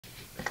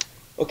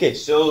Okay,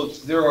 so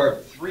there are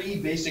three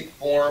basic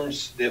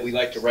forms that we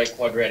like to write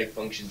quadratic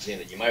functions in,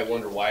 and you might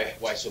wonder why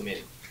so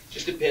many.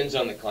 Just depends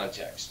on the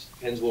context.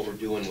 Depends what we're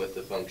doing with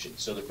the function.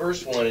 So the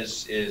first one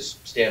is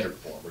standard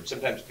form, or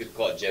sometimes people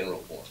call it general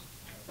form.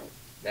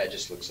 That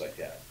just looks like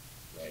that,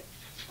 right?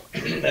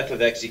 F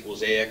of x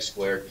equals ax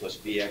squared plus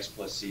bx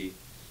plus c.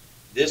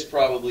 This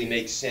probably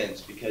makes sense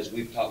because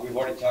we've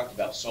already talked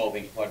about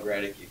solving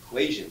quadratic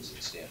equations in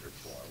standard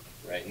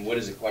form, right? And what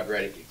is a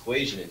quadratic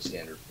equation in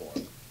standard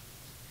form?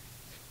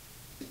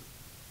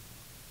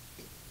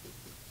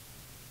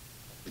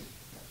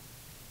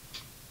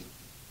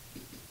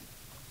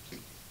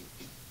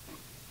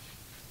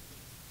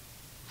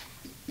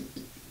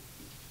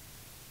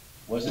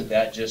 Wasn't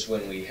that just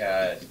when we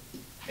had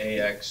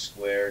ax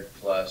squared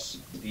plus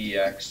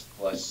bx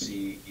plus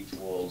c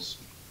equals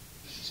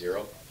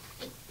 0,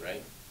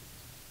 right?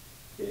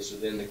 Okay, so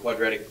then the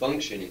quadratic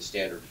function in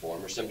standard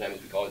form, or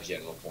sometimes we call it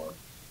general form,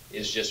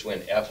 is just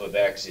when f of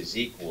x is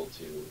equal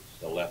to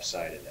the left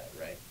side of that,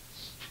 right?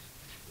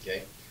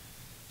 Okay,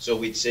 so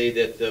we'd say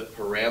that the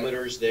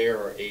parameters there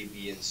are a,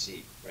 b, and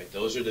c, right?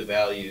 Those are the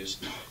values.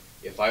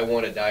 If I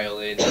want to dial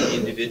in an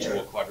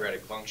individual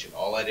quadratic function,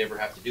 all I'd ever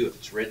have to do, if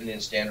it's written in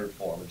standard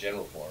form or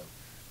general form,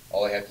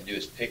 all I have to do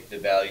is pick the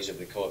values of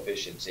the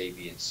coefficients a,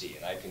 b, and c,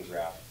 and I can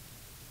graph.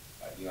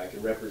 I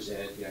can represent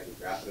it, I can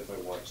graph it if I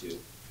want to.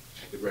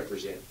 I could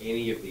represent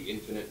any of the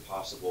infinite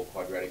possible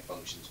quadratic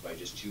functions by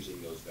just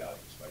choosing those values,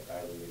 by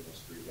dialing in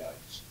those three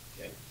values.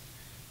 Okay,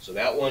 so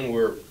that one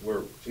we're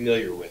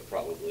familiar with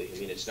probably. I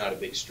mean, it's not a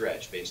big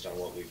stretch based on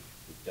what we've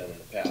done in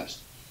the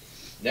past.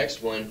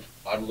 Next one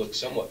ought to look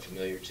somewhat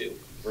familiar too,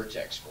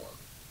 vertex form.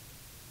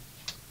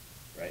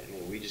 Right? I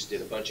mean, we just did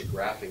a bunch of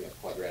graphing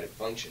of quadratic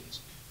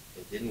functions,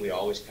 and didn't we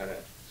always kind of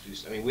do?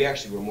 I mean, we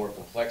actually were more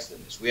complex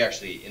than this. We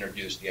actually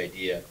introduced the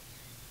idea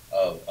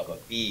of a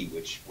b,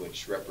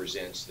 which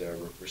represents the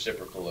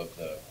reciprocal of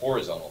the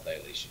horizontal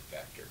dilation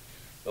factor,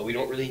 but we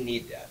don't really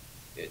need that.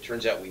 It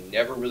turns out we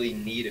never really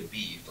need a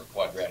b for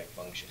quadratic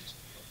functions.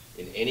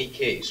 In any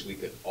case, we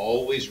could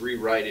always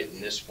rewrite it in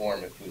this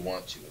form if we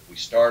want to. If we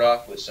start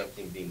off with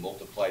something being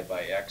multiplied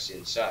by x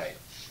inside,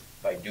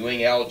 by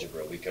doing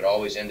algebra, we could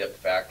always end up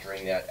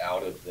factoring that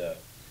out of the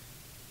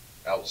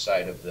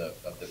outside of the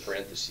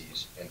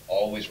parentheses and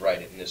always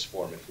write it in this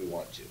form if we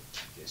want to.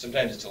 Okay,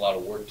 sometimes it's a lot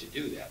of work to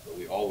do that, but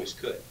we always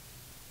could.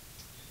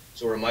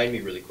 So remind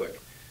me really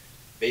quick,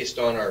 based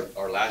on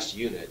our last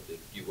unit that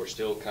you were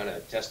still kind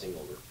of testing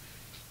over,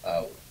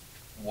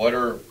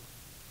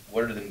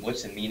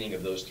 what's the meaning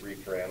of those three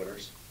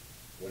parameters?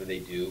 What do they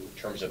do in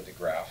terms of the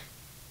graph?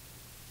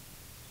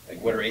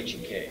 Like what are h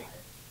and k?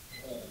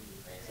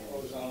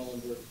 Horizontal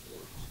and vertical.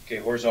 Okay,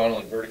 horizontal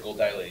and vertical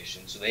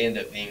dilation. So they end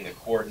up being the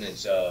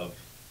coordinates of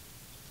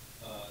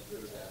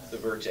the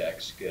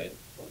vertex. Good.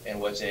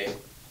 And what's a?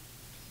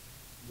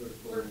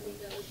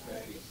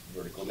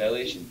 Vertical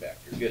dilation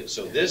factor. Good.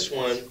 So this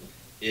one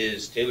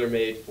is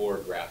tailor-made for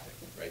graphing.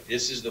 Right?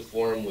 This is the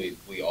form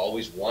we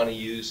always want to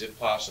use if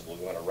possible.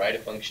 We want to write a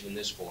function in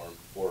this form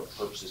for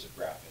purposes of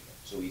graphing.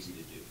 So easy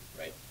to do,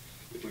 right?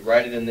 If we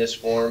write it in this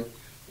form,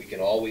 we can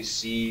always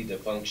see the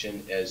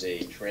function as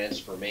a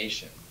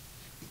transformation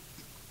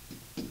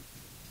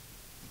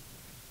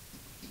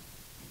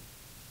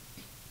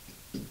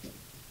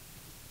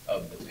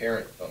of the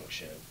parent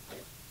function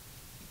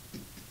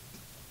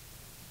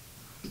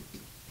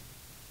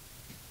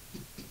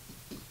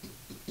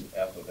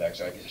f of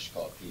x. I guess I should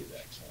call it p of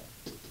x. Huh?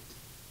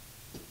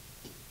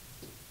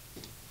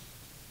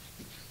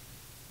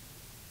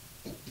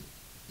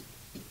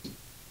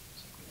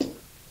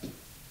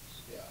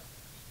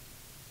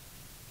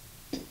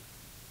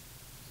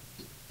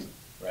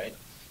 Right?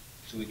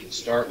 So we can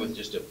start with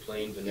just a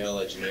plain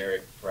vanilla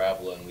generic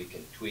parabola, and we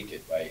can tweak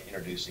it by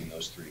introducing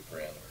those three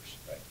parameters.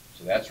 Right?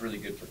 So that's really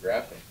good for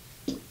graphing.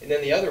 And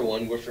then the other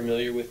one we're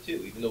familiar with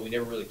too, even though we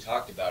never really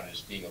talked about it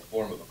as being a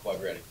form of a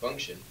quadratic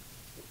function.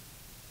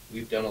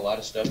 We've done a lot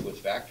of stuff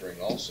with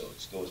factoring also.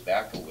 It goes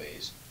back a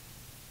ways.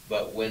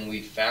 But when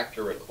we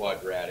factor a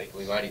quadratic,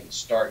 we might even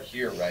start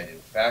here, right,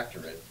 and factor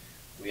it,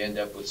 we end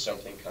up with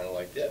something kind of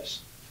like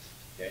this.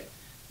 Okay?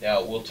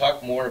 Now, we'll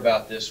talk more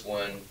about this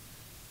one,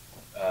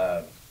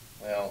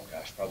 well,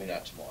 gosh, probably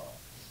not tomorrow.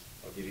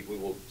 We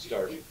will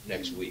start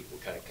next week.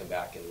 We'll kind of come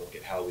back and look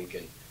at how we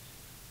can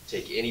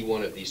take any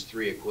one of these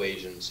three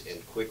equations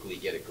and quickly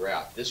get a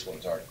graph. This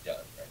one's already done,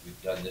 right? We've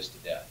done this to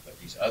death. But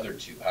these other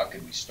two, how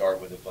could we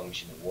start with a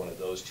function of one of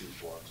those two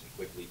forms and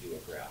quickly do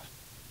a graph?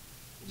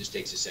 It just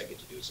takes a second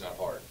to do. It's not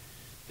hard.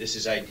 This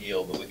is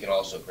ideal, but we can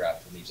also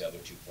graph from these other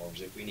two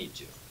forms if we need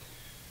to.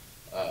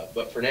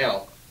 But for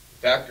now,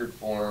 factored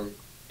form,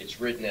 it's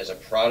written as a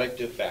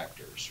product of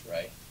factors,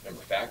 right?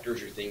 Remember,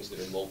 factors are things that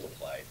are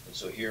multiplied. And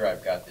so here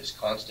I've got this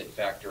constant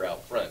factor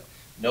out front.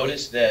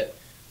 Notice that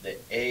the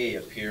a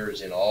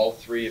appears in all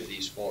three of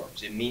these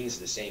forms. It means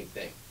the same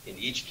thing. In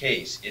each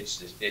case, it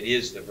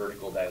is the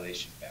vertical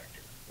dilation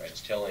factor, right? It's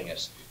telling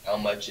us how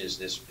much is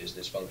this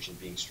function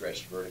being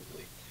stretched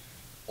vertically.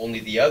 Only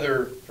the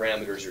other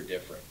parameters are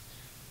different.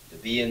 The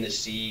B and the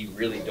C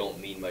really don't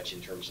mean much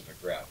in terms of a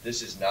graph.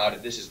 This is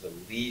the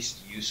least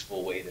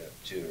useful way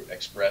to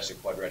express a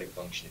quadratic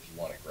function if you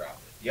want to graph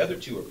it. The other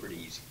two are pretty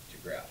easy to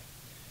graph.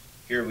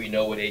 Here we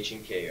know what H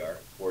and K are,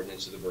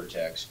 coordinates of the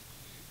vertex.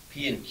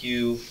 P and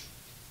Q,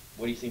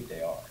 what do you think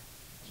they are?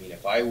 I mean,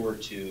 if I were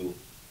to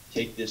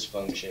take this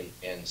function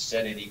and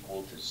set it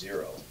equal to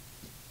 0,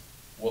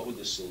 what would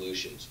the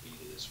solutions be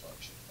to this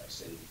function if I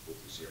set it equal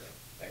to 0?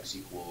 X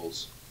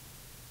equals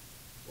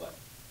what?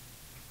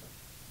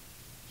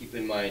 Keep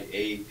in mind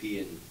A, P,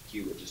 and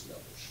Q are just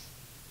numbers.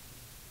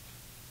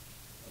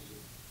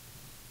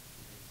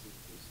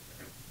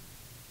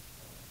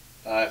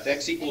 If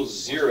X equals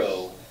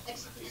 0,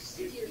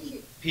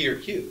 P or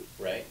Q,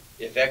 right?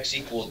 If X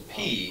equaled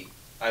P,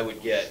 I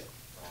would get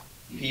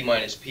P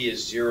minus P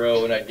is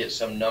 0, and I'd get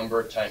some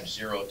number times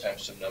 0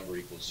 times some number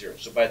equals 0.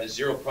 So by the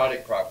zero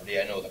product property,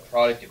 I know the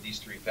product of these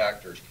three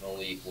factors can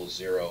only equal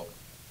 0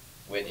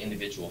 when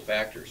individual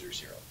factors are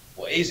 0.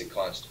 Well, A is a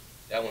constant.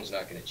 That one's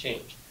not going to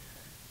change.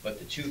 But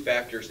the two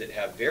factors that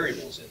have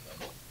variables in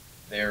them,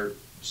 their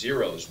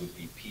zeros would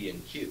be P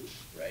and Q,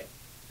 right?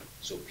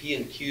 So P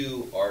and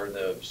Q are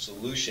the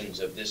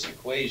solutions of this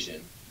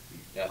equation.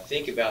 Now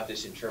think about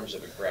this in terms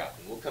of a graph,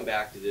 and we'll come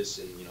back to this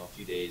in a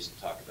few days and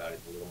talk about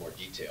it in a little more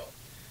detail.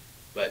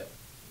 But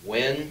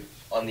when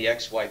on the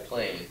xy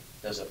plane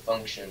does a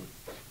function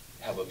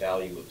have a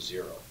value of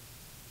 0?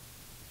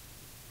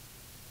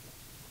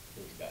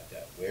 Think about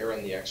that. Where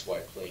on the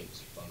xy plane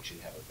does a function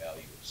have a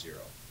value of 0?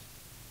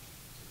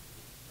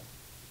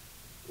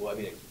 Well, I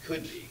mean, it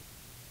could be,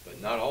 but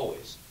not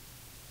always.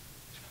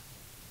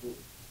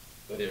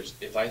 But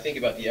if I think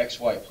about the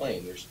xy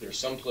plane, there's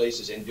some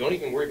places, and don't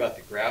even worry about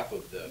the graph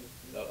of the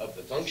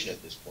function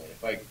at this point.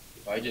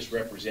 If I just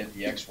represent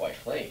the xy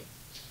plane,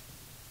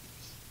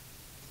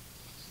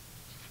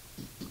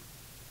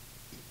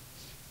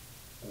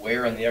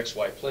 where on the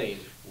xy plane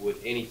would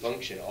any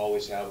function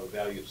always have a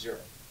value of 0?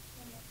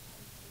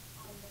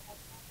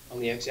 On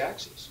the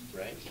x-axis,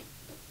 right?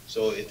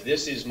 So if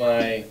this is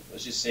my,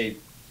 let's just say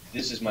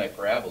this is my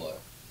parabola,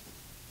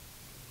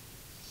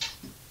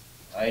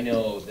 I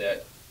know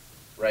that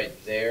right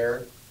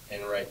there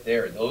and right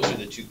there, those are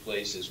the two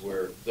places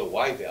where the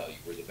y value,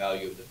 where the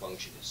value of the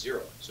function is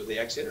 0. So the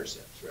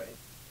x-intercepts, right?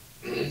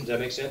 Does that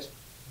make sense?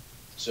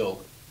 So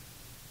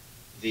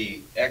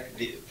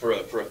for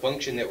a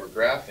function that we're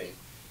graphing,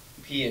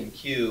 P and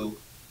Q,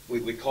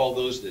 we call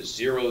those the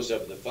zeros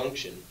of the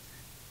function.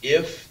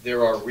 If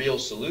there are real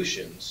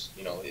solutions,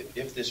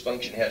 if this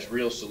function has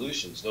real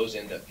solutions, those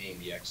end up being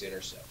the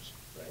x-intercepts,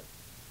 right?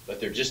 But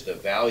they're just the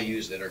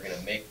values that are going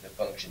to make the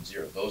function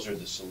 0. Those are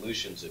the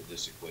solutions of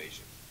this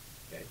equation,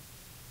 okay?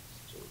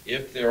 So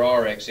if there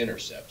are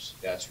x-intercepts,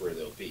 that's where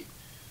they'll be.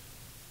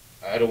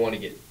 I don't want to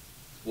get,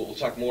 we'll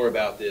talk more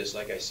about this,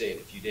 like I say, in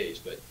a few days,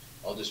 but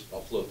I'll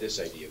float this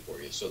idea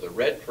for you. So the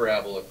red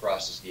parabola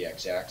crosses the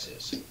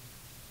x-axis.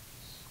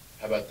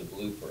 How about the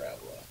blue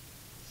parabola?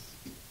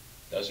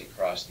 Doesn't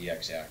cross the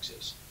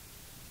x-axis.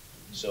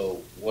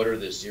 So what are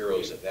the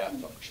zeros of that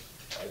function?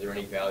 Are there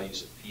any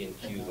values of P and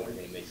Q that are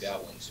going to make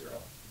that one 0?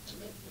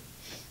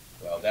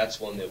 Well,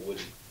 that's one that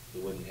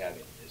wouldn't have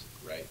any, is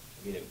it, right?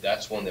 I mean, if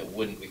that's one that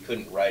we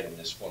couldn't write in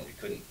this form. We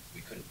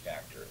couldn't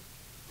factor it.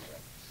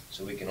 Right?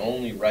 So we can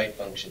only write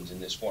functions in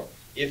this form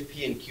if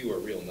P and Q are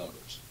real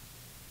numbers.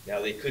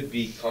 Now they could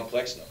be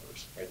complex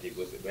numbers, right?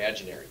 With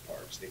imaginary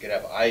parts. They could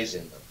have i's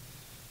in them,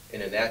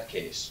 and in that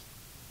case,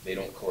 they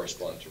don't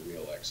correspond to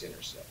real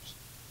x-intercepts.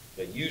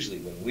 But usually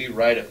when we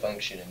write a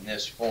function in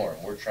this form,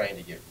 we're trying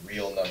to get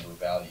real number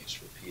values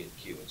for P and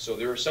Q. And so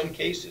there are some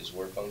cases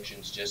where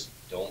functions just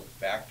don't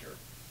factor,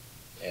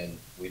 and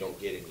we don't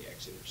get any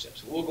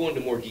x-intercepts. We'll go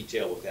into more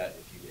detail with that in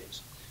a few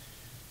days.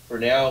 For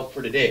now,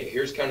 for today,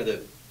 here's kind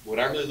of what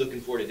I'm really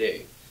looking for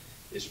today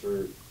is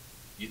for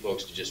you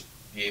folks to just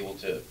be able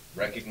to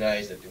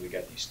recognize that we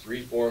got these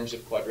three forms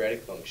of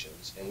quadratic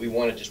functions, and we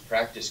want to just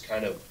practice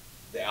kind of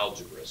the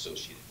algebra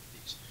associated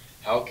with these.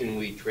 How can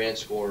we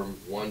transform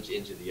one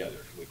into the other?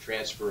 Can we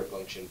transfer a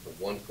function from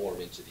one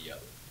form into the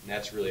other? And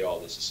that's really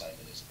all this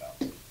assignment is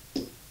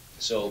about.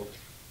 So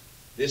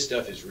this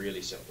stuff is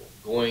really simple.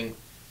 Going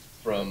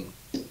from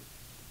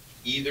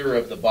either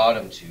of the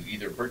bottom two,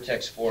 either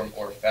vertex form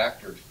or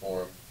factored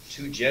form,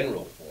 to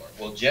general form.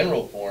 Well,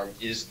 general form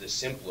is the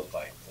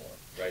simplified form,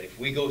 right? If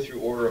we go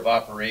through order of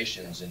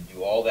operations and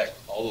do all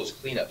those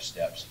cleanup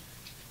steps,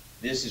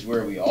 this is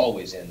where we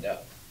always end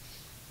up.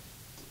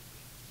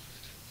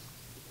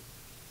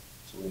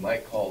 So we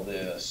might call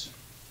this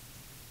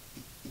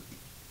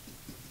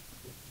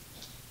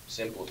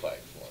simplified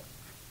form.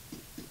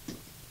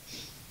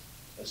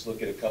 Let's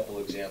look at a couple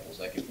examples.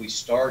 Like if we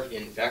start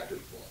in factored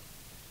form,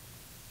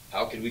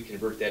 how could we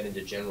convert that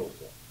into general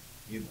form?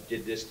 You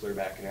did this clear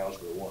back in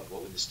Algebra 1.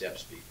 What would the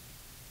steps be?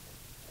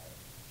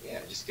 Yeah,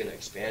 just going to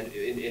expand.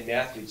 In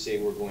math, we'd say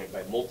we're going,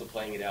 by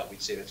multiplying it out,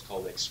 we'd say that's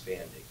called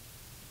expanding.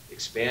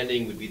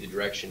 Expanding would be the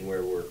direction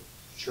where we're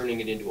turning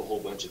it into a whole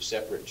bunch of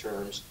separate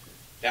terms.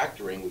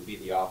 Factoring would be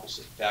the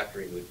opposite.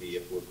 Factoring would be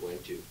if we're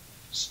going to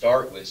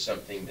start with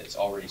something that's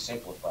already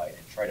simplified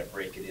and try to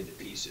break it into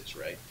pieces,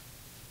 right?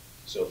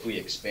 So if we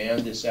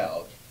expand this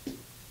out,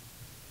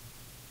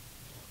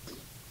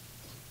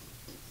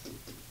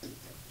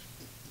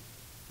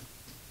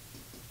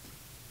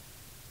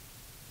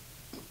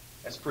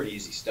 that's pretty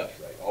easy stuff,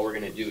 right? All we're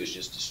going to do is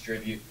just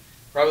distribute.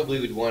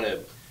 Probably would want to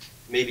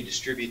maybe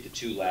distribute the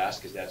 2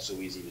 last because that's so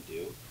easy to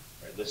do.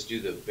 Right, let's do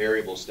the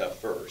variable stuff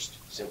first.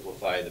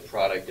 Simplify the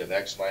product of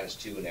x minus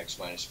 2 and x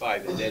minus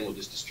 5, and then we'll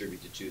just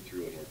distribute the 2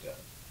 through and we're done.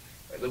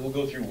 Right, we'll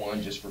go through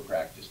one just for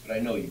practice, but I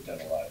know you've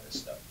done a lot of this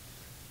stuff.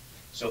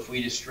 So if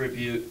we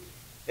distribute,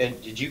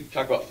 and did you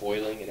talk about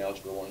foiling in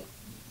Algebra 1?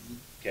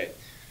 Okay,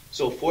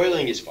 so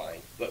foiling is fine,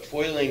 but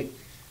foiling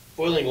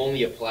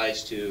only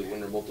applies to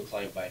when we're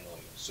multiplying binomials.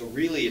 So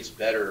really it's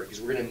better,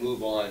 because we're going to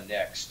move on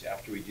next,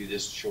 after we do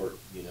this short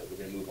unit, we're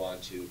going to move on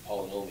to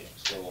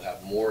polynomials, where we'll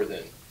have more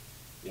than,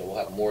 we'll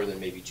have more than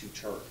maybe 2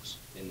 terms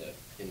in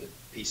the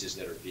pieces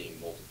that are being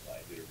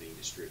multiplied, that are being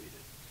distributed.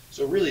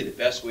 So really the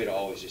best way to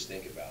always just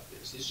think about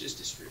this is just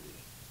distributing.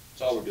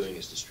 So all we're doing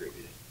is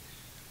distributing.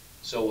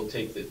 So we'll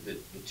take the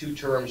 2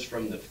 terms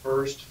from the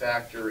first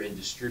factor and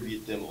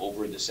distribute them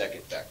over the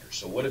second factor.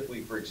 So what if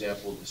we, for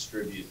example,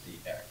 distribute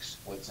the x?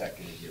 What's that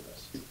going to give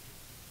us?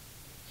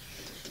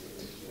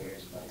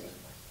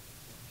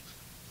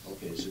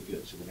 Okay, so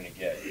good. So we're going to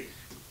get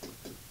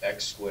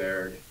x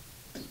squared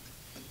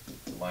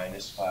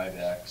minus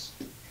 5x.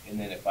 And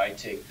then if I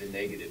take the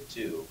negative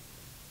 2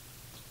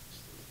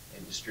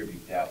 and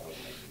distribute that one,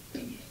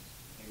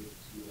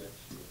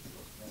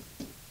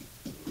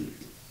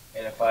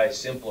 and if I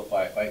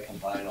simplify, if I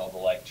combine all the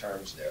like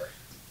terms there,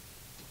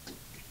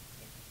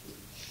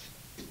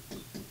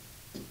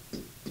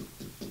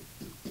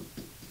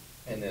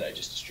 and then I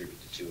just distribute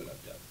the 2 and I'm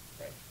done,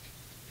 right?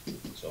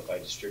 So if I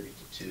distribute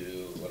the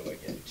 2, what do I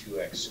get?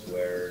 2x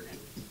squared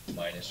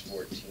minus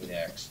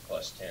 14x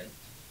plus 10.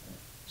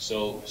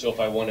 So if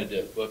I wanted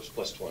to, whoops,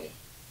 plus 20.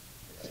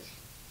 Right?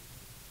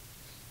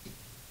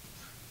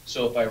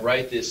 So if I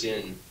write this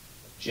in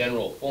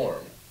general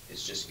form,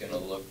 it's just going to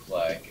look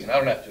like, and I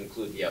don't have to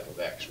include the f of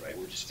x, right?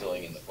 We're just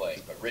filling in the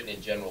blank. But written in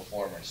general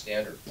form or in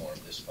standard form,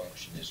 this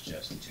function is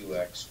just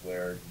 2x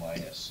squared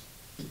minus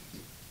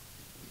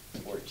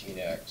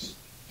 14x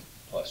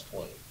plus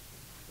 20,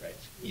 right?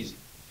 Easy,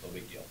 no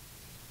big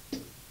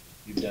deal.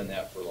 You've done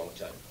that for a long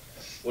time.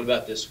 What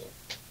about this one?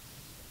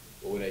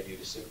 What would I do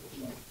to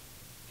simplify?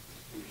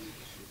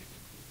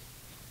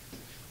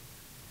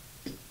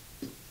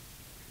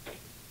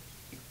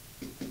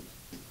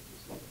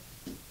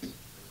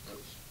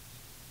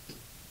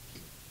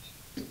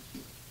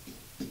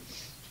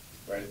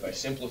 Right, if I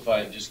simplify,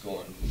 I'm just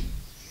going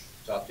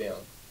top down,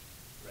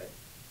 right?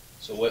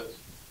 So what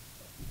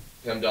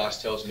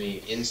PEMDAS tells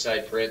me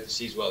inside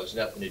parentheses, well, there's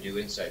nothing to do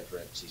inside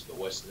parentheses, but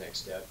what's the next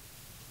step?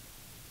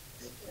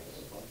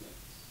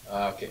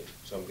 Okay,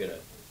 so I'm going to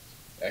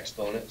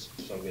exponents,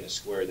 so I'm going to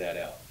square that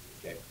out,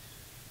 okay?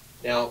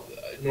 Now,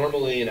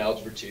 normally in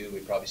Algebra 2, we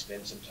probably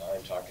spend some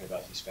time talking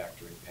about these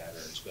factoring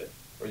patterns, but,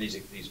 or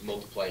these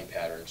multiplying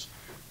patterns,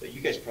 but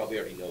you guys probably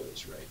already know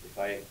this, right? If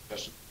I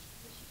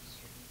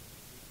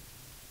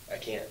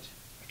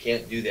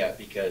can't do that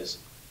because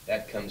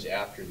that comes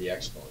after the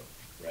exponent,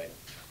 right?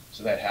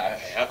 So that I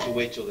have to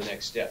wait till the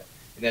next step.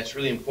 And that's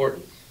really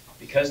important.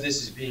 Because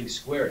this is being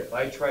squared, if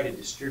I try to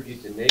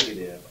distribute the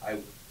negative,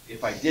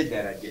 if I did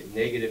that, I'd get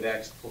negative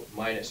x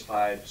minus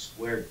 5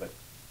 squared, but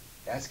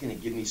that's going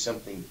to give me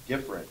something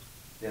different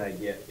than I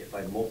get if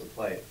I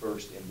multiply it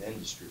first and then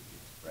distribute,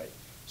 right?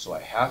 So I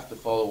have to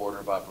follow order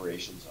of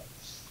operations on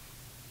this.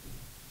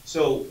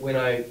 So when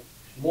I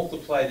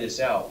multiply this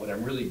out, what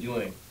I'm really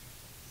doing,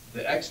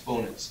 the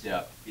exponent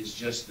step is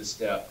just the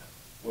step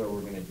where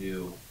we're going to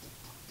do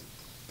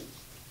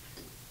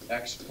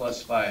x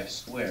plus 5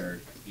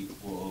 squared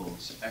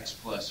equals x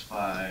plus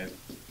 5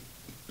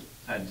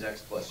 times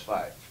x plus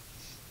 5.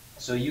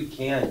 So you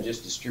can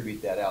just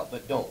distribute that out,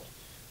 but don't.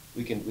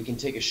 We can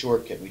take a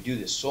shortcut. We do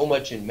this so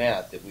much in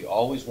math that we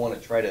always want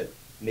to try to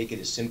make it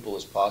as simple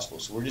as possible.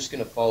 So we're just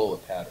going to follow a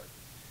pattern.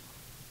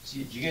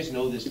 See, do you guys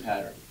know this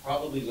pattern? You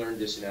probably learned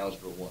this in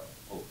Algebra 1.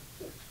 Oh.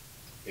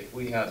 If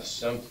we have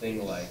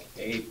something like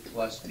a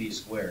plus b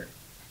squared,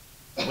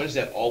 what does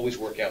that always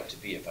work out to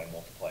be if I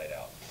multiply it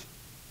out?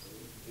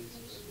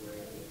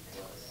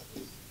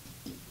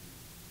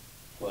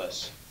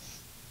 Plus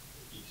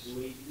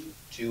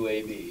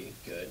 2ab,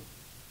 good,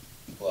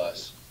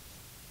 plus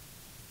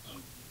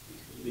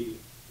b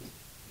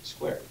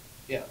squared.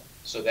 Yeah,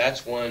 so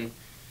that's one,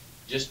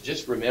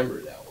 just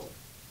remember that one.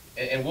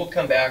 And we'll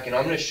come back and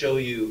I'm going to show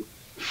you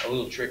a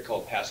little trick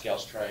called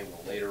Pascal's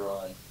triangle later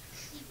on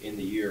in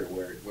the year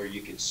where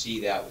you can see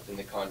that within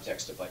the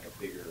context of like a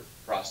bigger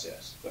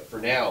process. But for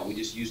now, we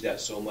just use that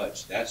so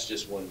much, that's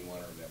just one you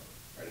want to remember.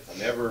 Right? If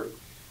I'm ever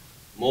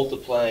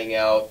multiplying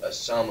out a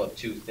sum of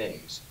 2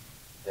 things,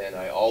 then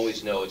I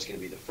always know it's going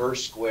to be the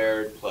first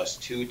squared plus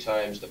 2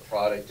 times the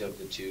product of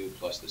the 2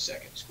 plus the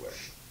second squared,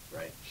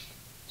 right?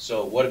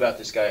 So what about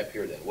this guy up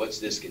here then? What's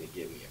this going to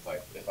give me?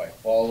 If I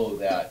follow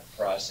that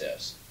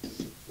process,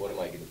 what am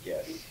I going to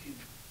get?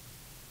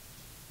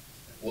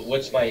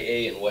 What's my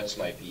A and what's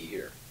my B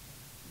here?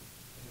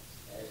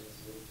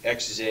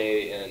 X is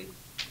A and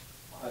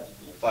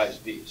 5 is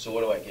b. So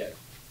what do I get?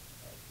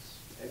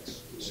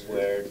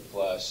 Squared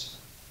plus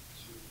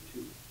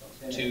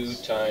 2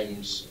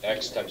 times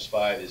x times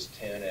 5 is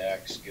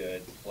 10x,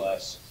 good,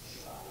 plus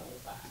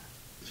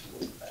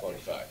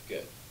 25,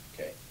 good.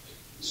 Okay.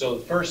 So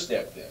the first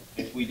step then,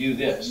 if we do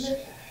this,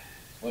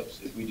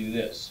 if we do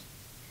this,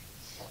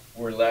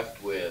 we're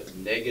left with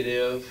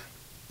negative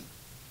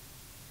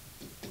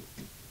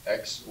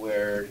x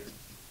squared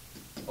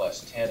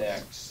plus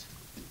 10x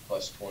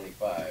plus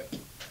 25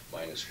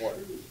 minus 1.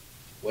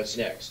 What's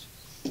next?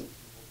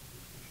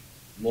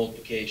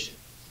 Multiplication.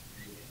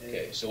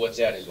 Okay, so what's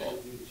that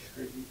involve?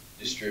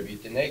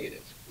 Distribute the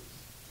negative.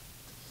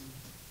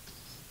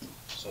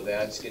 So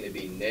that's going to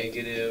be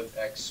negative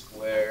x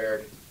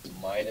squared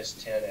minus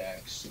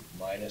 10x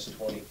minus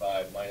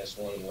 25 minus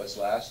 1. And what's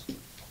last?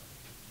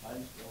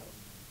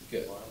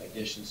 Good.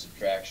 Addition,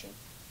 subtraction.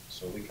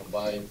 So we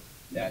combine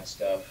that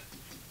stuff,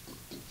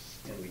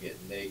 and we get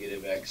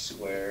negative x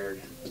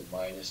squared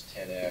minus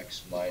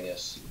 10x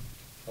minus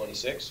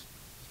 26.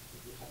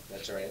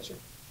 That's our answer.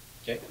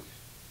 Okay.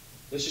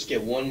 Let's just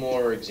get one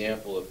more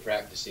example of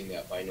practicing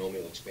that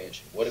binomial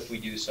expansion. What if we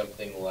do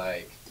something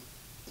like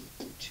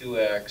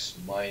 2x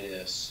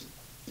minus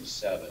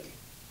 7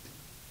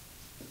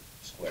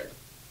 squared?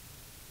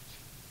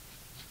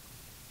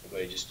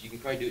 Everybody just, you can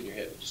probably do it in your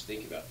head, but just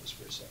think about this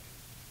for a second.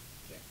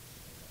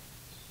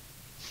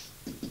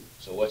 Okay.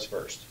 So what's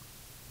first?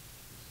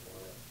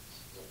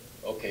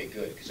 Okay,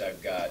 good, because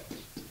I've got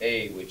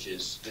a, which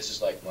is, this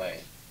is like my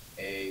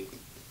a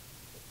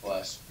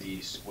plus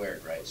b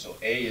squared, right? So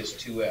a is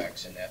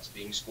 2x, and that's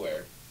being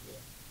squared,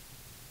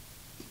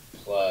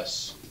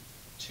 plus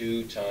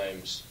 2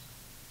 times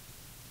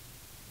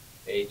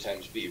a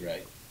times b,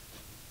 right?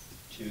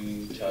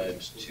 2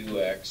 times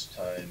 2x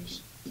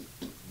times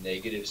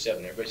negative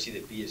 7. Everybody see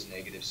that b is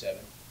negative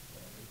 7?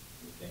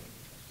 Okay.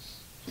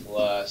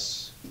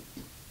 Plus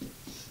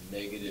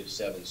negative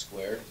 7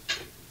 squared.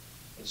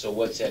 And so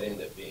what's that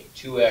end up being?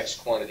 2x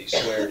quantity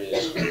squared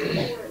is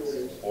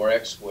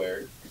 4x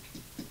squared.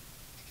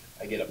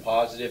 I get a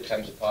positive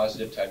times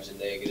a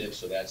negative,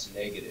 so that's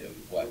negative,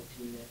 what?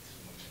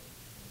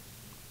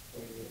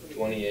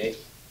 28.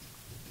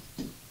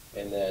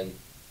 And then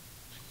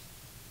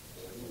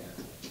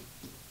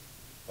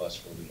plus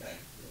 49,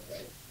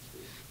 right?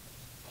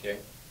 Okay?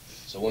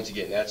 So once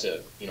again, that's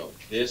a,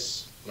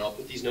 this, and I'll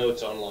put these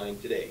notes online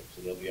today,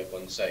 so they'll be up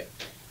on the site.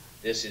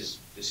 This is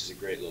a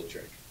great little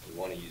trick. We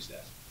want to use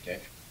that,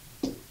 okay?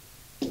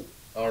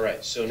 All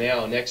right, so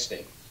now next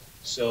thing.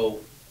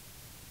 So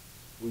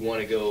we're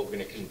going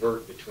to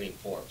convert between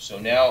forms. So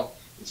now,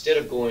 instead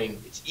of going,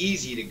 it's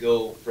easy to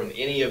go from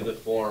any of the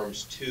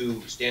forms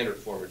to standard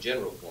form or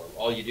general form.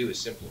 All you do is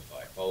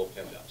simplify, follow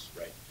PEMDAS,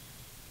 right?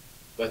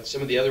 But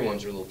some of the other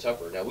ones are a little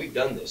tougher. Now, we've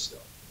done this,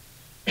 though.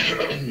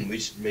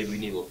 Maybe we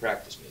need a little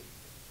practice, maybe.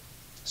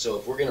 So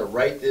if we're going to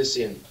write this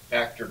in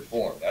factored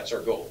form, that's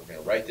our goal. We're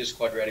going to write this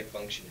quadratic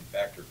function in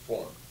factored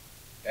form.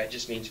 That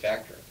just means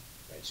factoring,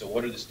 right? So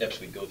what are the steps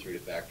we go through to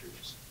factor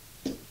this?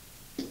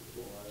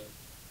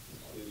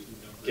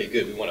 Okay,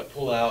 good. We want to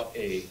pull out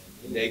a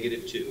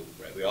negative 2,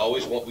 right? We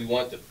always want,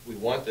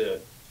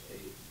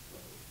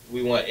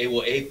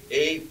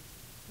 A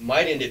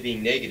might end up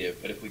being negative,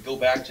 but if we go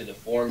back to the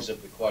forms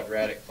of the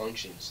quadratic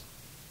functions,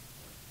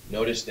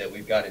 notice that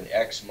we've got an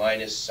x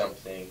minus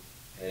something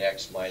and an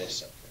x minus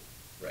something,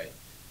 right?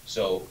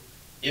 So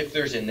if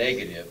there's a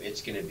negative,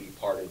 it's going to be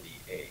part of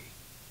the A,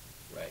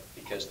 right?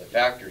 Because the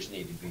factors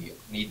need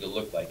to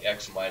look like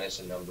x minus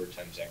a number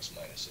times x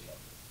minus a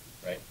number,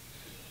 right?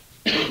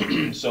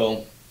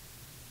 So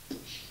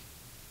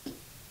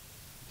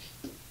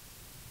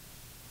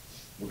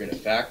we're going to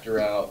factor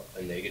out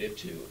a negative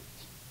 2.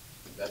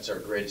 That's our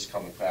greatest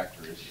common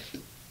factor, isn't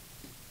it?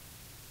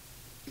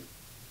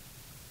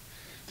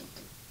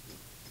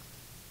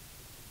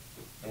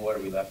 And what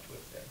are we left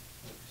with then?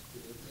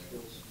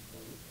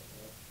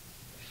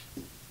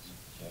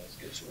 Okay, that's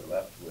good. So we're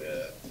left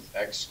with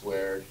x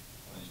squared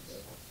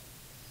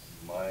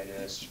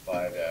minus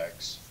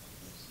 5x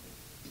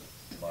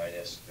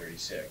minus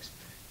 36.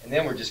 And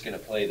then we're just going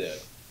to play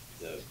the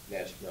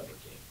magic number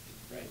game,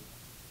 right?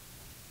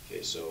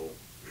 Okay, so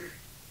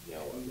now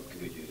what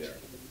can we do there?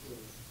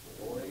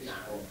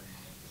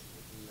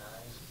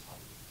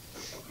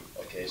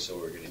 Okay, so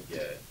we're going to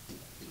get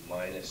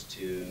minus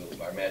 2.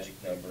 Our magic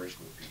numbers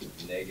would be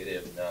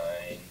negative 9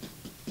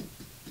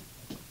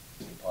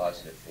 and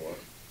positive 4.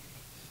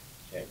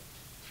 Okay.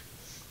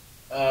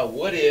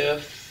 What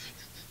if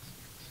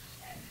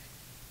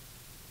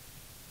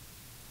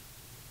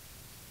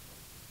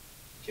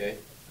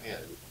I had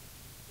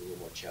a little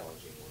more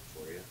challenging one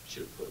for you.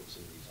 Should have put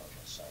some of these on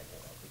my assignment.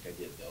 I think I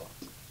did, though.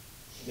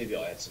 Maybe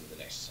I'll add some of the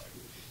next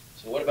assignment.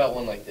 So what about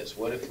one like this?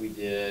 What if we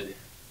did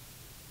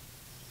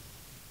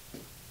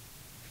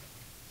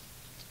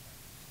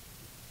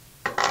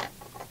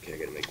okay, I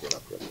gotta make one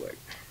up real quick.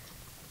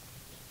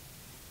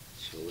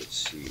 So let's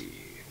see,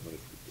 what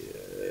if we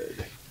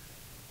did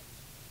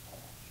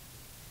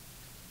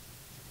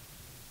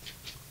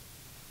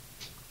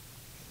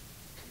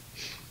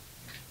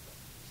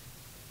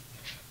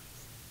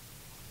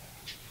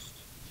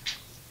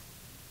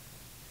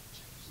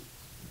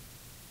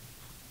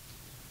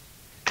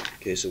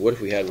Okay, so what if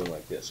we had one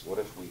like this? What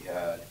if we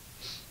had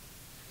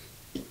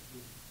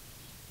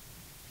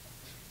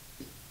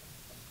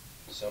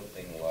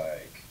something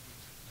like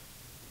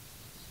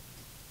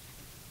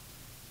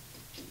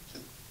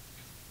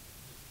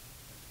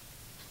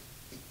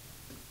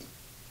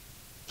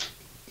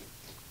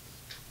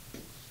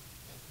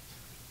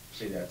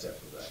say that's f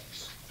of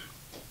x.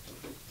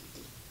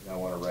 And I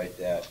want to write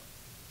that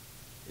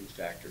in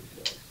factored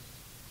form.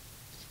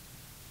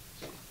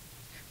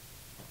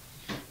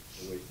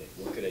 So what do you think?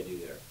 What could I do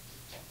there?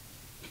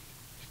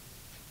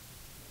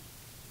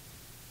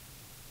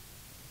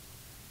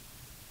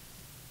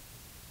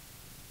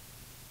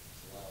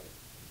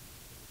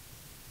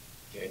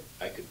 Okay,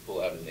 I could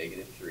pull out a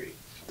 -3.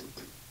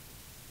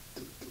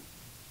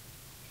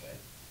 Okay,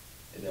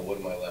 and then what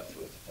am I left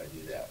with if I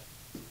do that?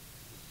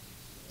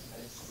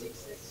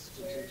 6x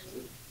squared.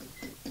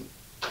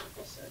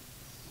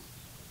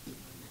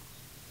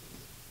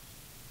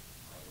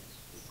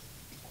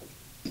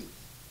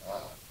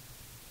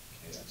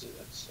 Okay,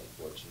 that's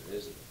unfortunate,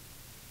 isn't it?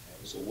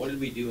 Okay, so what did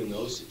we do in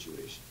those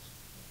situations?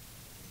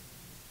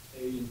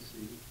 A and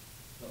C.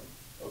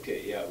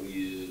 Okay, yeah, we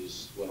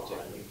use what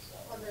technique?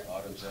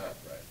 Bottoms up,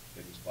 right?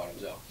 If it's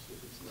bottoms up.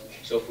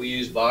 So if we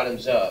use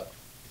bottoms up,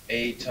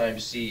 A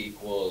times C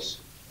equals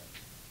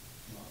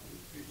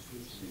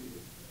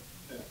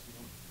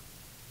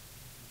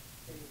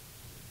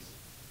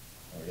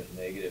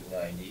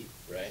 -90,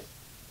 right?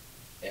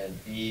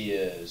 And B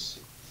is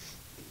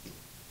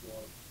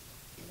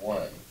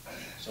 1.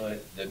 So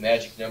the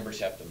magic numbers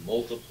have to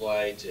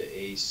multiply to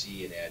A,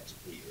 C, and add to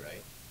B,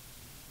 right?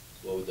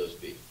 So what would those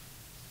be?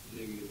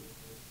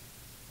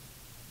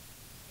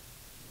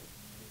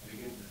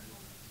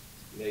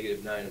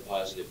 -9 and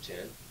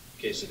 +10.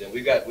 Okay, so then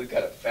we've got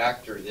to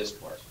factor this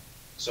part.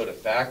 So to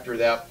factor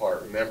that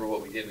part, remember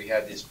what we did? We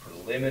had these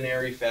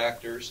preliminary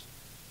factors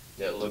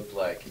that looked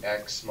like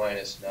x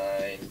minus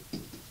 9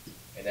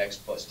 and x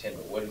plus 10.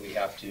 But what did we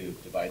have to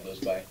divide those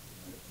by?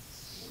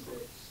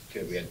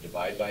 Okay, we had to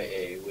divide by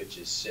a, which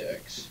is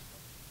 6.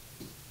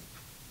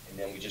 And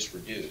then we just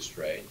reduced,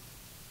 right?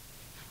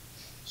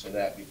 So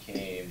that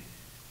became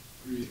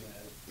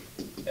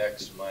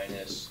x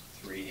minus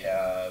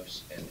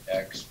 3/2 and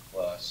x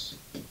plus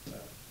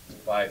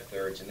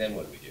 5/3. And then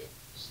what do we do?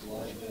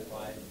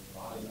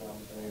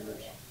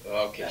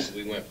 Okay, so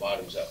we went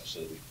bottoms up. So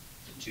the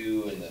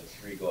 2 and the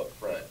 3 go up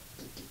front.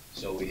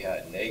 So we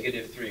had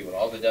 -3. When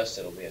all the dust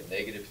settled, we had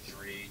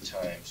 -3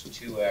 times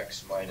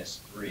 2x minus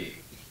 3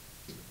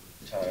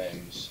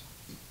 times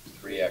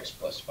 3x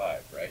plus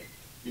 5, right?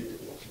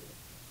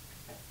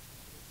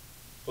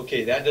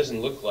 Okay, that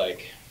doesn't look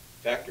like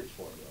factored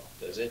form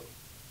though, does it?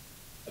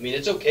 I mean,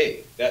 it's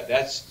okay.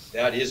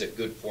 That is a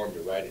good form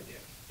to write it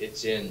in.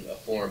 It's in a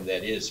form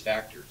that is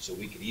factored, so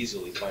we could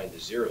easily find the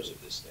zeros of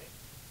this thing.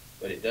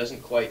 But it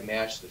doesn't quite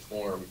match the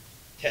form.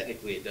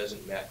 Technically, it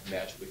doesn't match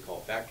what we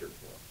call factored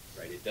form,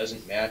 right? It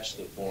doesn't match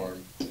the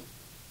form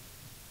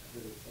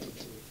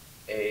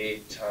a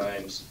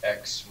times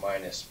x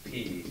minus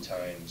p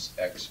times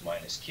x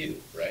minus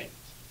q, right?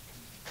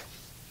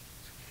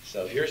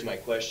 So here's my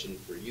question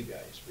for you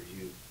guys, for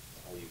you,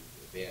 all you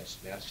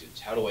advanced math students.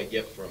 How do I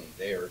get from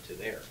there to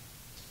there?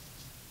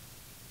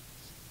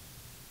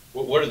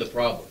 What are the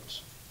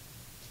problems?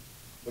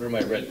 What are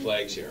my red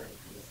flags here?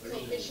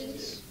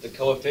 Coefficients. The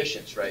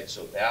coefficients, right?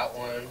 So that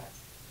one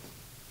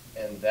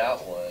and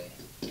that one,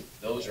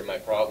 those are my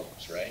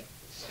problems, right?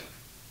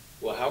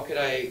 Well, how could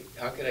I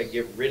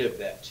get rid of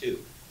that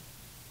 2?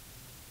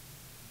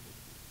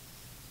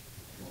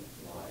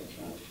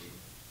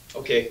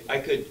 Okay, I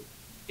could,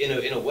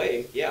 in a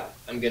way, yeah,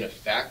 I'm going to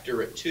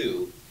factor a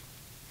 2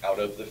 out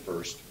of the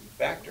first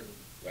factor,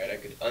 right? I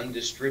could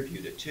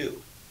undistribute a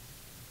 2,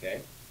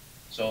 okay?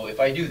 So if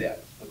I do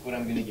that, look what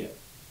I'm going to get.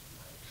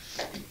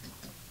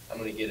 I'm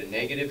going to get a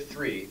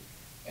 -3,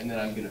 and then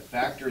I'm going to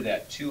factor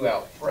that 2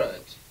 out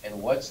front,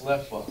 and what's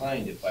left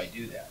behind if I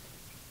do that?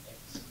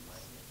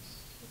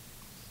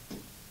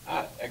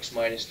 X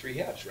minus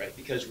 3/2, right?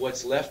 Because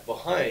what's left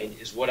behind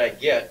is what I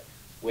get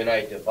when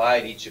I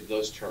divide each of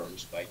those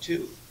terms by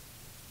 2,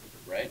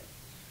 right?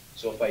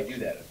 So if I do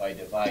that, if I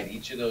divide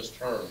each of those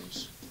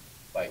terms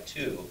by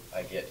 2,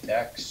 I get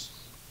x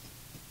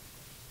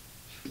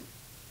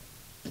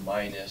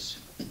minus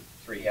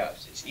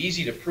 3/2. It's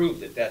easy to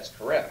prove that that's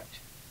correct.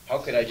 How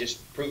could I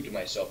just prove to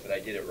myself that I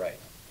did it right?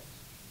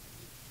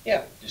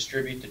 Yeah,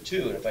 distribute the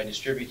 2, and if I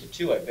distribute the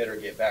 2, I better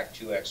get back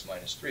 2x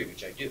minus 3,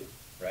 which I do,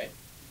 right?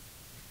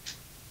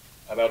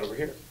 How about over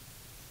here?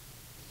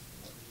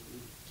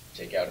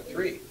 Take out a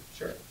 3,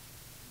 sure.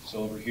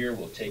 So over here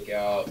we'll take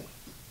out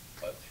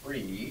a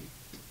 3,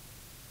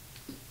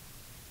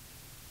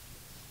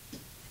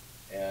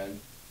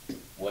 and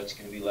what's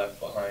going to be left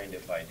behind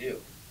if I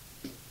do?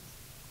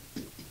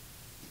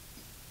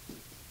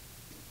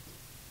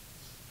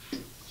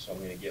 So I'm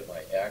going to get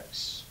my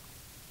x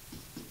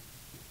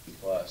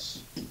plus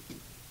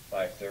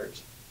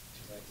 5/3.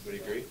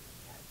 Everybody agree?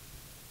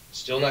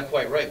 Still not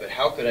quite right, but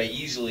how could I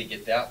easily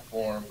get that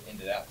form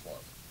into that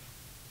form?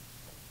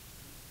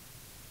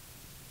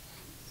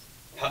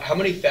 how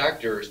many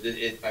factors,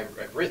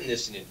 I've written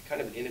this in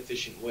kind of an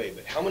inefficient way,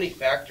 but how many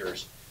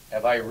factors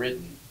have I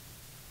written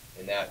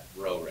in that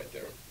row right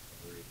there?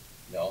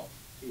 No?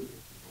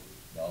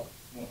 No?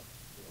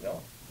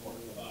 No?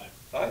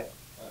 5.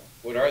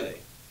 What are they?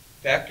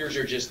 Factors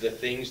are just the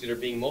things that are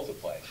being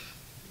multiplied.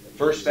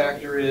 First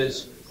factor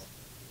is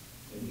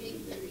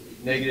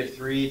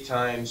 -3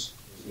 times,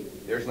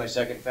 there's my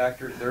second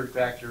factor. Third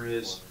factor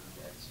is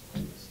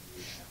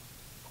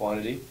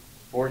quantity.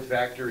 Fourth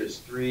factor is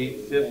 3.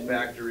 Fifth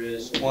factor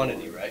is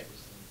quantity, right?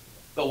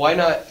 But why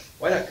not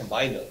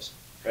combine those?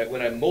 Right?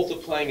 When I'm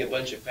multiplying a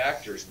bunch of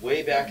factors,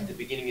 way back at the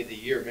beginning of the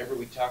year, remember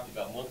we talked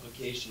about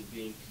multiplication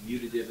being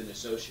commutative and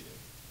associative.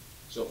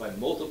 So if I'm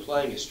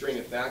multiplying a string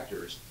of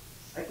factors,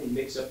 I can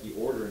mix up the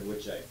order in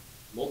which I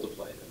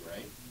multiply them,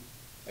 right?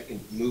 I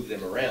can move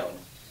them around.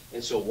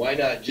 And so why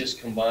not just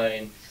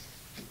combine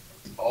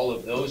all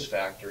of those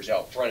factors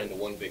out front into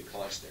one big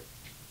constant?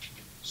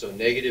 So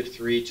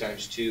 -3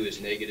 times 2 is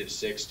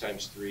 -6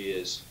 times 3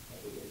 is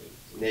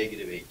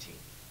 -18.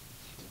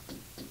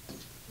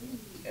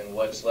 And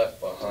what's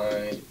left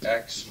behind?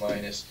 X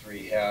minus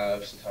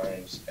 3/2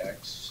 times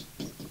x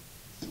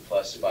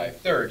plus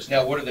 5/3.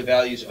 Now what are the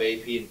values of A,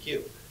 P, and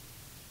Q?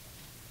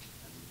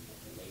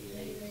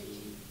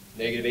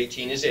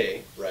 -18 is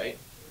A, right?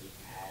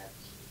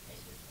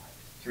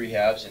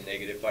 3/2 and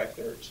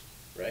 -5/3,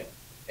 right?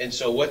 And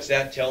so what's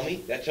that tell me?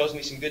 That tells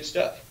me some good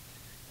stuff.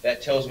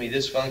 That tells me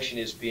this function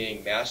is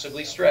being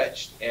massively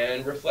stretched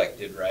and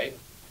reflected, right?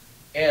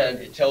 And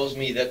it tells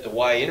me that the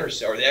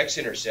y-intercept, or the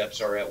x-intercepts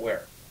are at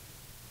where?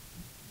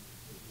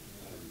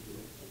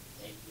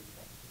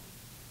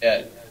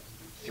 At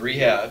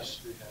 3/2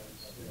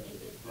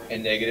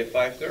 and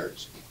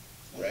 -5/3,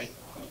 right?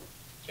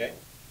 Okay?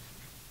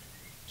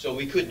 So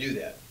we could do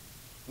that.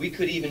 We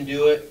could even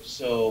do it,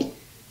 so,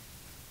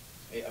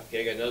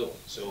 okay, I got another one.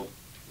 So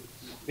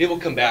maybe we'll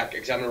come back,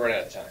 because I'm going to run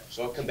out of time.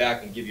 So I'll come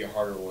back and give you a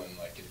harder one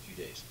like in a few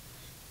days.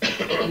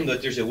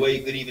 But there's a way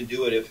you could even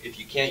do it if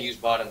you can't use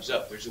bottoms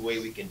up. There's a way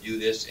we can do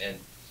this and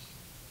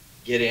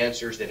get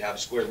answers that have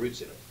square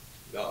roots in them.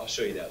 I'll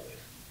show you that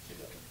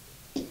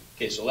later.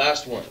 Okay, so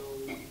last one.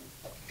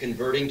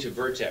 Converting to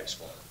vertex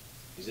form.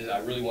 Because I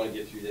really want to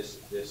get through this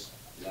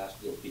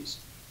last little piece.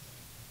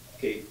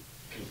 Okay,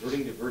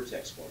 converting to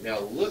vertex form. Now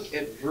look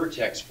at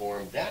vertex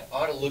form. That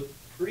ought to look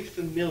pretty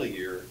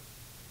familiar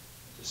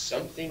to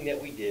something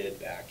that we did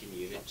back in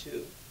Unit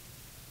 2.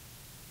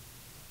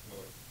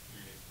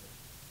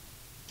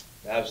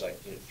 That was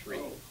like Unit 3.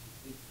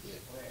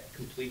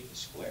 Complete the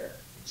square.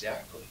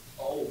 Exactly.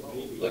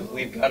 Look,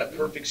 we've got a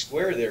perfect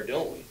square there,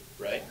 don't we?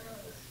 Right?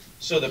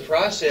 So the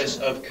process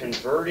of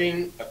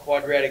converting a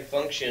quadratic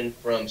function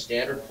from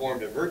standard form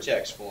to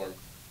vertex form,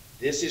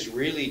 this is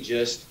really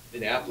just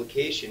an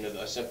application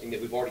of something that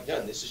we've already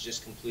done. This is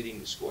just completing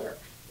the square,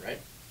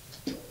 right?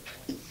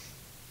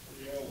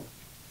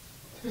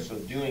 So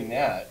doing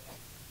that,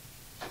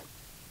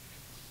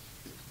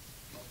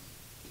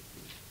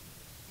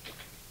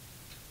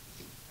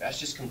 that's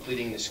just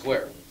completing the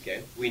square,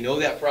 okay? We know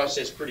that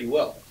process pretty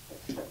well.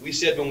 We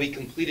said when we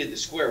completed the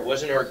square,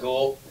 wasn't our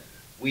goal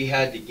we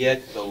had to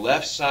get the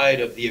left side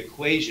of the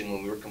equation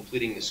when we were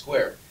completing the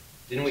square?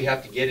 Didn't we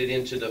have to get it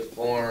into the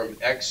form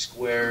x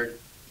squared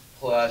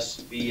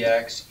plus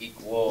bx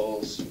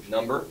equals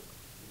number,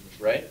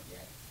 right?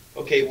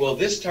 Okay, well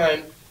this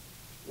time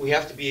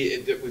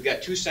we've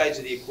got two sides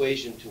of the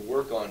equation to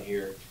work on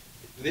here.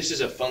 This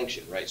is a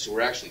function, right? So we're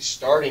actually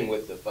starting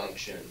with the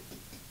function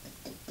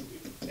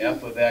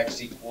f of x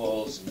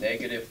equals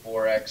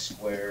 -4x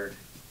squared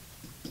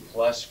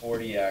plus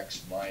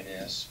 40x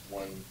minus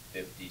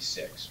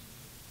 156.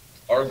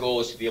 Our goal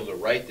is to be able to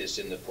write this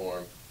in the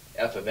form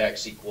f of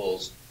x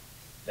equals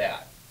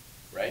that,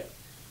 right?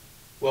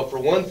 Well, for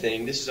one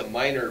thing, this is a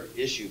minor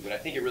issue, but I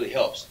think it really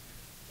helps.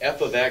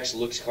 F of x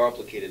looks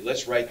complicated.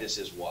 Let's write this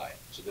as y.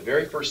 So the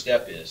very first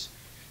step is,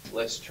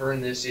 let's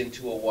turn this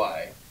into a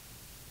y.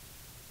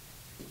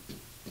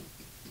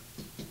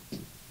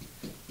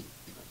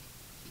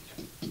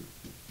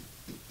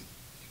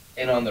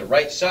 And on the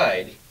right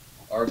side,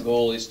 our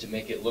goal is to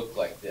make it look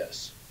like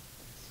this.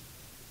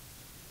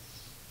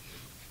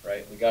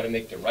 Right? We got to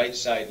make the right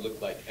side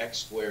look like x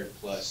squared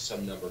plus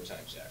some number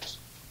times x.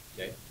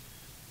 Okay?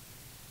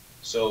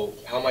 So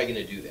how am I going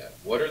to do that?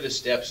 What are the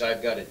steps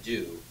I've got to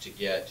do to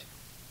get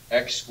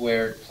x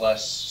squared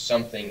plus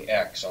something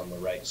x on the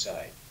right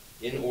side?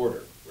 In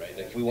order, right?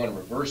 Like if we want a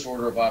reverse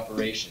order of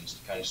operations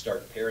to kind of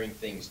start paring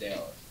things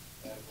down.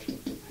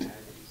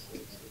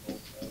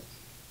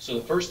 So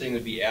the first thing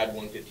would be add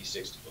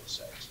 156 to both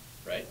sides,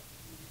 right?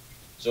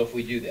 So if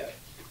we do that,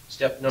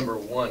 step number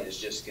 1 is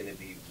just going to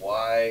be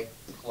y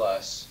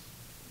plus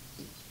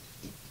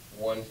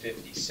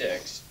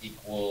 156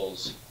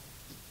 equals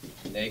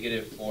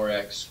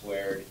 -4x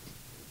squared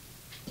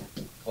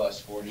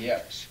plus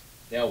 40x.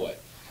 Now what?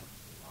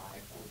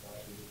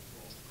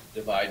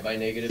 Divide by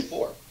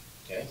 -4,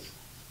 okay?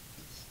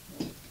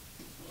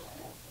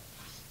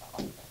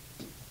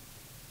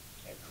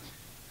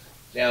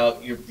 Now,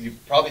 you're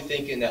probably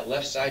thinking that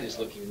left side is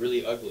looking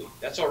really ugly.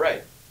 That's all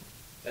right.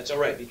 That's all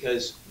right,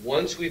 because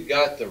once we've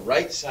got the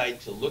right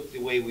side to look the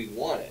way we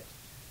want it,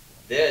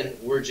 then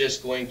we're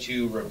just going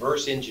to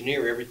reverse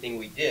engineer everything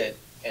we did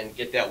and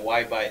get that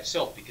y by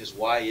itself, because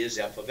y is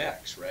f of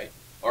x, right?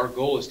 Our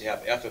goal is to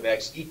have f of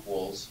x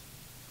equals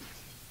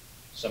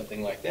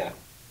something like that,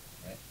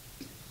 right?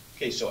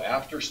 Okay, so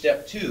after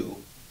step 2,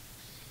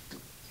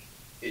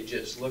 it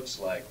just looks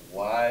like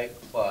y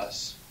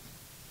plus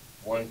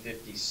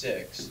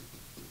 156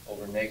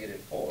 over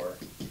negative 4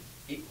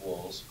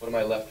 equals, what am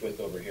I left with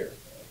over here?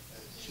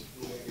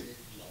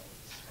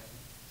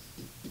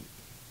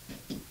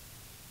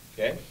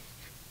 Okay?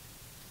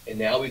 And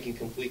now we can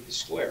complete the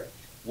square.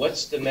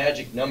 What's the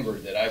magic number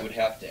that I would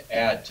have to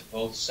add to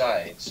both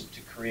sides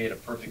to create a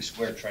perfect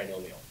square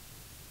trinomial?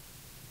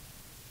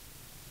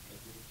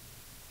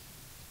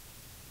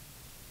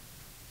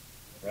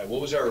 Right,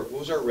 what was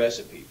our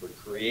recipe for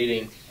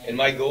creating, and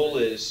my goal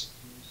is,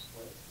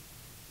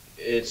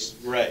 it's,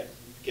 right,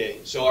 okay,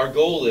 so our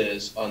goal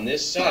is, on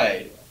this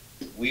side,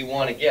 we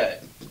want to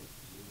get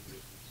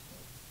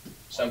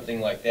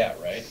something like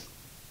that, right?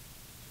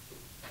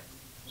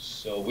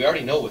 So we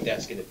already know what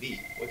that's going to be.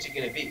 What's it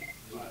going to be?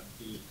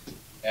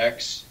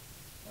 X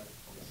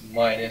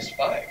minus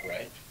 5,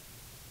 right?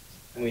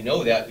 And we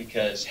know that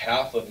because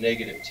half of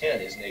negative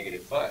 10 is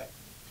negative 5.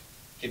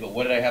 Okay, but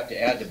what did I have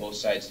to add to both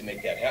sides to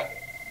make that happen?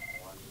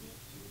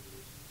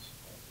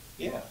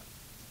 Yeah,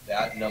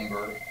 that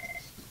number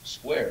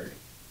squared,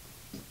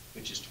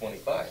 which is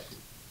 25,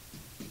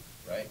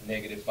 right?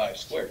 Negative 5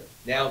 squared.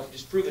 Now,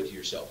 just prove it to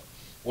yourself.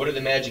 What are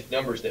the magic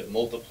numbers that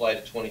multiply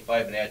to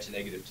 25 and add to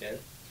negative 10?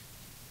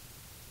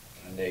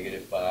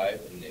 Negative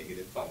 5 and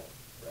negative 5,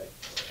 right?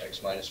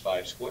 X minus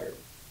 5 squared.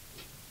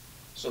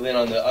 So then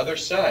on the other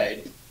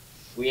side,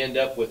 we end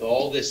up with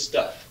all this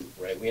stuff,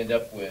 right? We end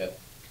up with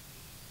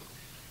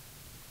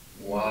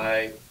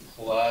y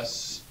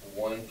plus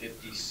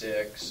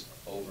 156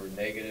 over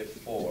negative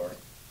 4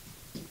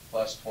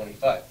 plus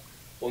 25.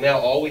 Well, now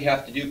all we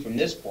have to do from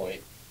this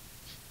point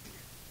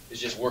is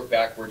just work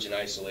backwards and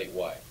isolate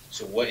y.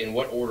 So in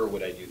what order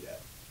would I do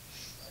that?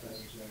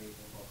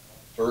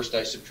 First,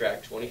 I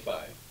subtract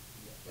 25,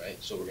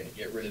 right? So we're going to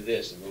get rid of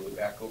this and move it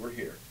back over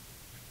here.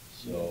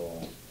 So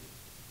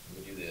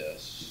let me do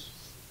this.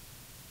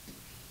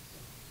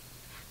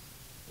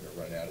 I'm going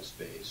to run out of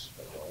space,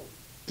 but I don't.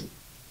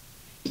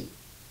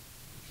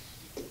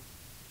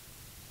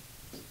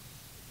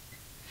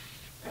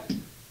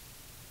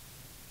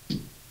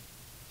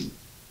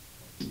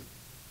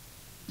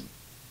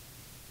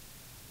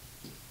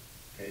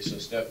 Okay,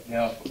 so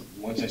now,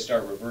 once I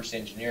start reverse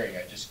engineering,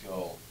 I just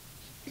go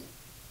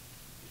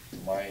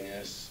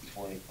minus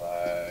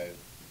 25,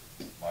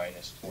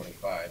 minus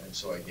 25, and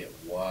so I get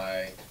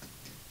y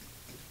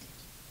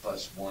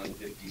plus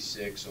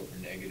 156 over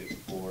negative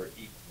 4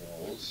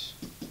 equals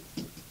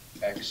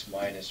x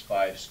minus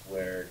 5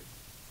 squared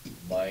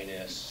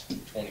minus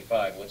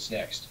 25. What's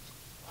next?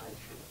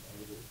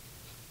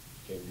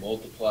 Okay,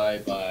 multiply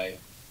by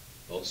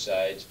both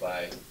sides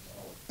by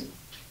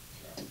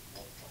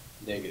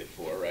negative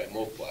 4, right?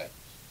 Multiply.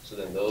 So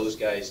then those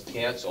guys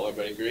cancel.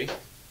 Everybody agree?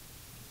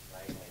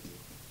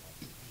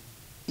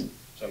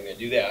 So I'm going to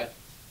do that.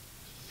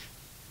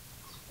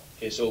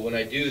 Okay, so when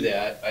I do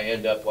that, I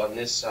end up on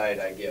this side,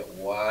 I get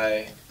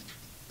y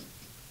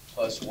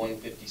plus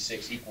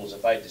 156 equals,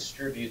 if I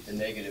distribute the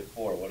negative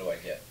 4, what do I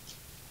get?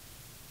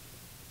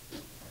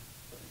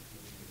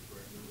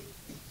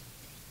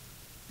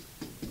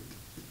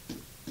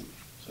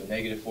 So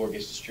negative 4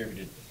 gets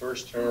distributed to the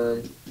first term,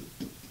 and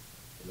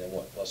then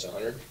what, plus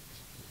 100?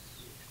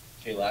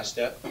 Okay, last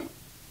step. And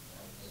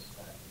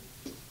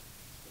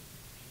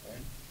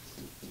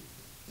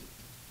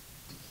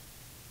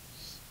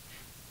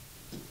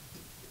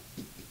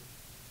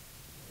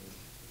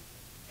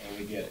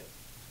we get it.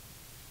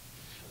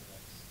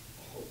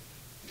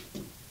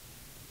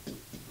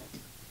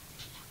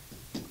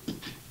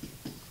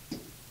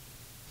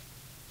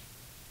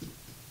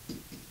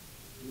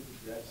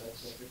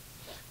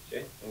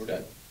 Okay, and we're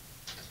done.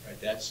 All right,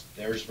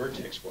 there's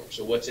vertex form.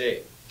 So what's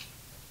A?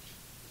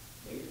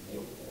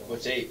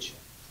 What's H?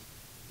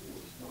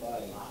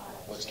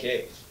 What's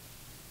K?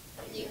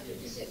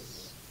 Negative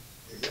 6.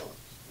 There you go.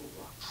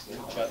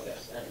 Cut that.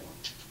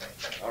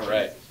 All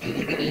right.